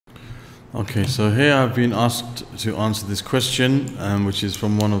Okay, so here I've been asked to answer this question, which is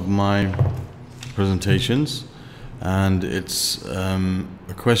from one of my presentations, and it's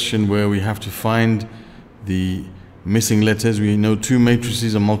a question where we have to find the missing letters. We know two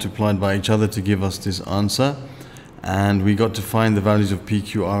matrices are multiplied by each other to give us this answer, and we got to find the values of P,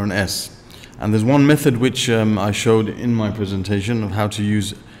 Q, R, and S. And there's one method which I showed in my presentation of how to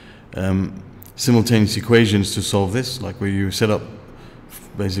use simultaneous equations to solve this, like where you set up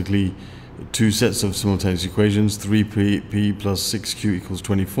basically two sets of simultaneous equations, 3p plus 6q equals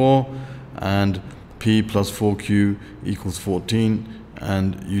 24, and p plus 4q equals 14,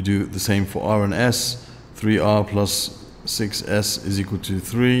 and you do the same for r and s. 3r plus 6s is equal to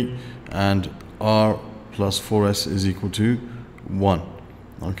 3, and r plus 4s is equal to 1.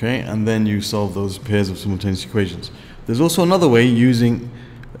 Okay, and then you solve those pairs of simultaneous equations. There's also another way using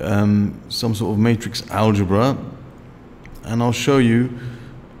some sort of matrix algebra, and I'll show you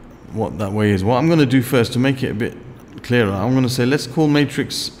what that way is. What I'm going to do first to make it a bit clearer, I'm going to say let's call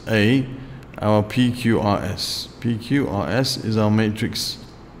matrix A our PQRS. PQRS is our matrix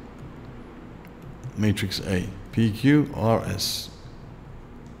A. PQRS.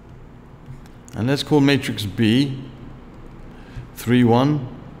 And let's call matrix B 3, 1,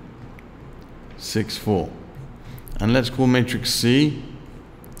 6, 4. And let's call matrix C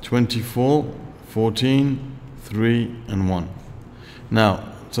 24, 14, 3, and 1. Now,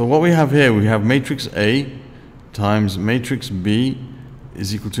 so what we have here, we have matrix A times matrix B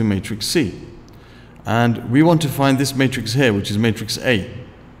is equal to matrix C. And we want to find this matrix here, which is matrix A.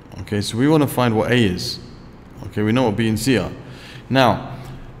 Okay, so we want to find what A is. Okay, we know what B and C are. Now,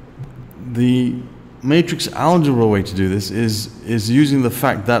 the matrix algebra way to do this is using the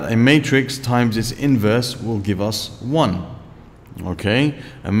fact that a matrix times its inverse will give us 1. Okay,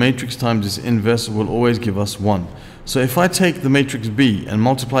 a matrix times its inverse will always give us 1. So if I take the matrix B and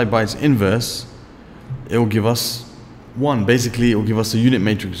multiply by its inverse, it will give us 1. Basically, it will give us a unit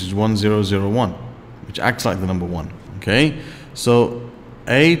matrix, which is 1, 0, 0, 1, which acts like the number 1. Okay, so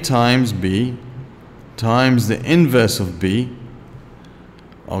A times B times the inverse of B,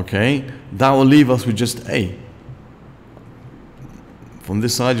 okay, that will leave us with just A. From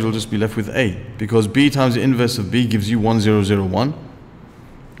this side, you'll just be left with A, because B times the inverse of B gives you 1, 0, 0, 1.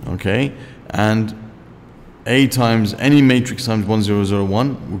 Okay, and A times any matrix times 1, 0, 0,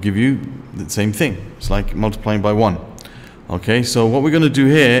 1 will give you the same thing. It's like multiplying by 1. Okay, so what we're going to do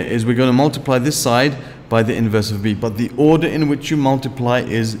here is we're going to multiply this side by the inverse of B, but the order in which you multiply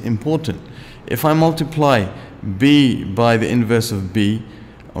is important. If I multiply B by the inverse of B,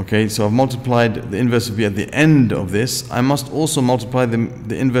 okay, so I've multiplied the inverse of B at the end of this, I must also multiply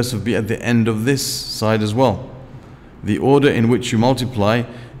the inverse of B at the end of this side as well. The order in which you multiply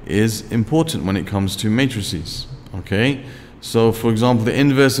is important when it comes to matrices. Okay, so for example, the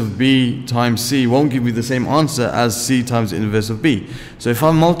inverse of B times C won't give you the same answer as C times the inverse of B. So if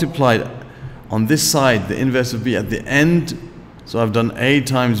I multiplied on this side the inverse of B at the end, so I've done A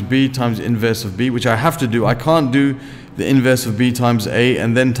times B times the inverse of B, which I have to do. I can't do the inverse of B times A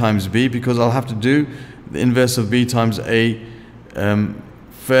and then times B, because I'll have to do the inverse of B times A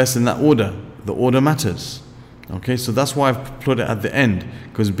first in that order. The order matters. Okay, so that's why I've put it at the end,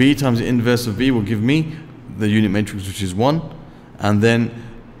 because B times the inverse of B will give me the unit matrix, which is 1, and then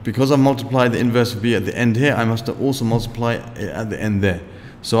because I've multiplied the inverse of B at the end here, I must also multiply it at the end there.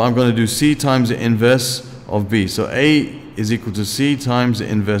 So I'm going to do C times the inverse of B. So A is equal to C times the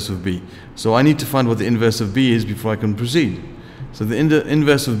inverse of B. So I need to find what the inverse of B is before I can proceed. So the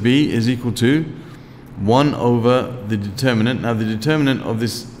inverse of B is equal to 1 over the determinant. Now the determinant of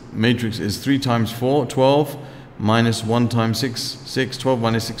this matrix is 3 times 4, 12, minus 1 times 6, 6, 12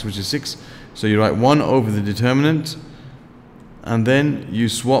 minus 6, which is 6. So you write 1 over the determinant, and then you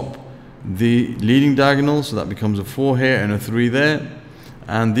swap the leading diagonal, so that becomes a 4 here and a 3 there,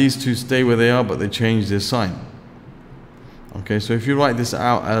 and these two stay where they are, but they change their sign. Okay, so if you write this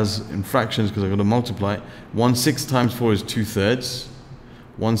out as in fractions, because I've got to multiply, 1/6 times 4 is 2/3,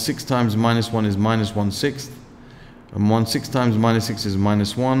 1/6 times minus 1 is minus 1/6, and 1/6 times minus 6 is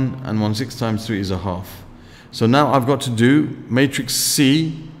minus 1, and 1/6 times 3 is a half. So now I've got to do matrix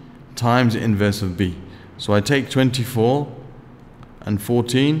C times the inverse of B. So I take 24 and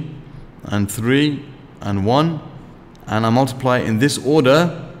 14 and 3 and 1, and I multiply in this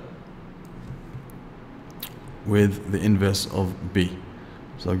order with the inverse of B.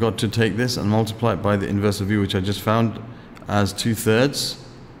 So I've got to take this and multiply it by the inverse of B, which I just found as 2/3,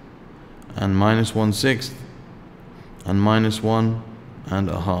 and minus 1/6, and minus 1 and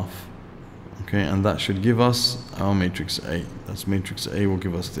a half. Okay, and that should give us our matrix A. That's matrix A will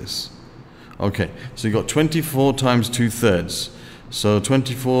give us this. Okay, so you got 24 times 2/3. So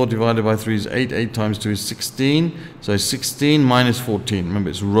 24 divided by 3 is 8. 8 times 2 is 16. So 16 minus 14. Remember,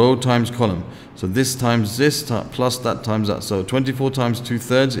 it's row times column. So this times this plus that times that. So 24 times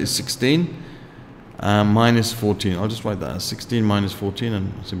 2/3 is 16 minus 14. I'll just write that as 16 minus 14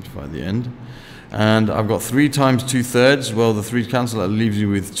 and simplify at the end. And I've got 3 times 2/3. Well, the 3 cancel. That leaves you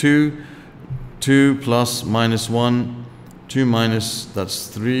with 2. 2 plus minus 1. 2 minus, that's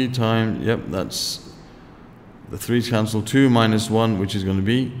 3 times, yep, that's the 3's cancel. 2 minus 1, which is going to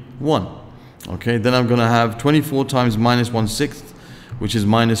be 1. Okay, then I'm going to have 24 times minus 1/6, which is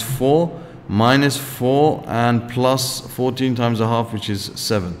minus 4. Minus 4 and plus 14 times a half, which is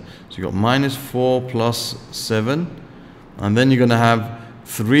 7. So you've got minus 4 plus 7. And then you're going to have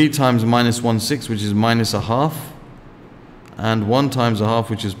 3 times minus 1/6, which is minus a half. And 1 times a half,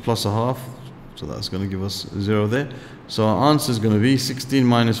 which is plus a half. So that's going to give us 0 there. So our answer is going to be 16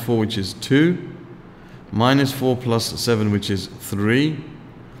 minus 4, which is 2. Minus 4 plus 7, which is 3.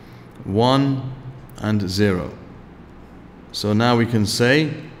 1 and 0. So now we can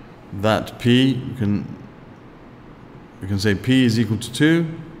say that P, we can say P is equal to 2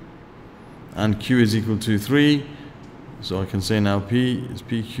 and Q is equal to 3. So I can say now P is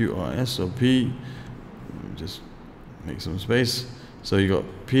PQRS. So P, just make some space. So you got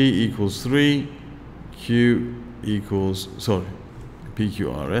P equals 3, Q equals, sorry,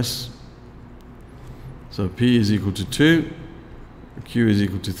 PQRS. So P is equal to 2, Q is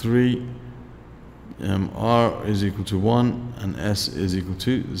equal to 3, R is equal to 1, and S is equal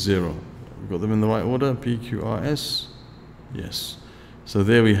to 0. We've got them in the right order, PQRS, yes. So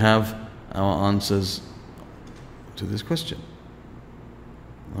there we have our answers to this question.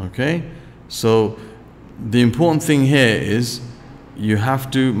 Okay, so the important thing here is you have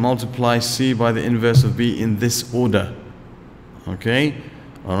to multiply C by the inverse of B in this order. Okay,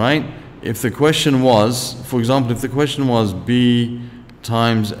 all right. If the question was, for example, if the question was B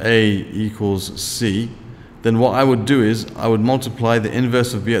times A equals C, then what I would do is I would multiply the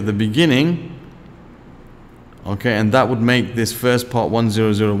inverse of B at the beginning, okay, and that would make this first part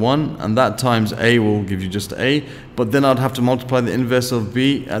 1001, and that times A will give you just A, but then I'd have to multiply the inverse of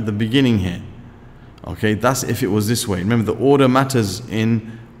B at the beginning here. Okay, that's if it was this way. Remember, the order matters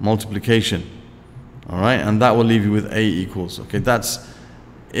in multiplication. All right, and that will leave you with A equals. Okay, that's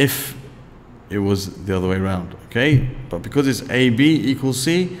if it was the other way around. Okay, but because it's AB equals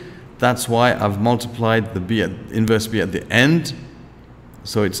C, that's why I've multiplied the B at inverse B at the end.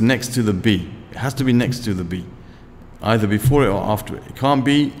 So it's next to the B. It has to be next to the B, either before it or after it. It can't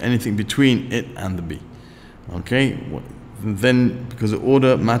be anything between it and the B. Okay, then because the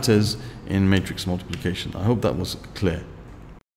order matters in matrix multiplication. I hope that was clear.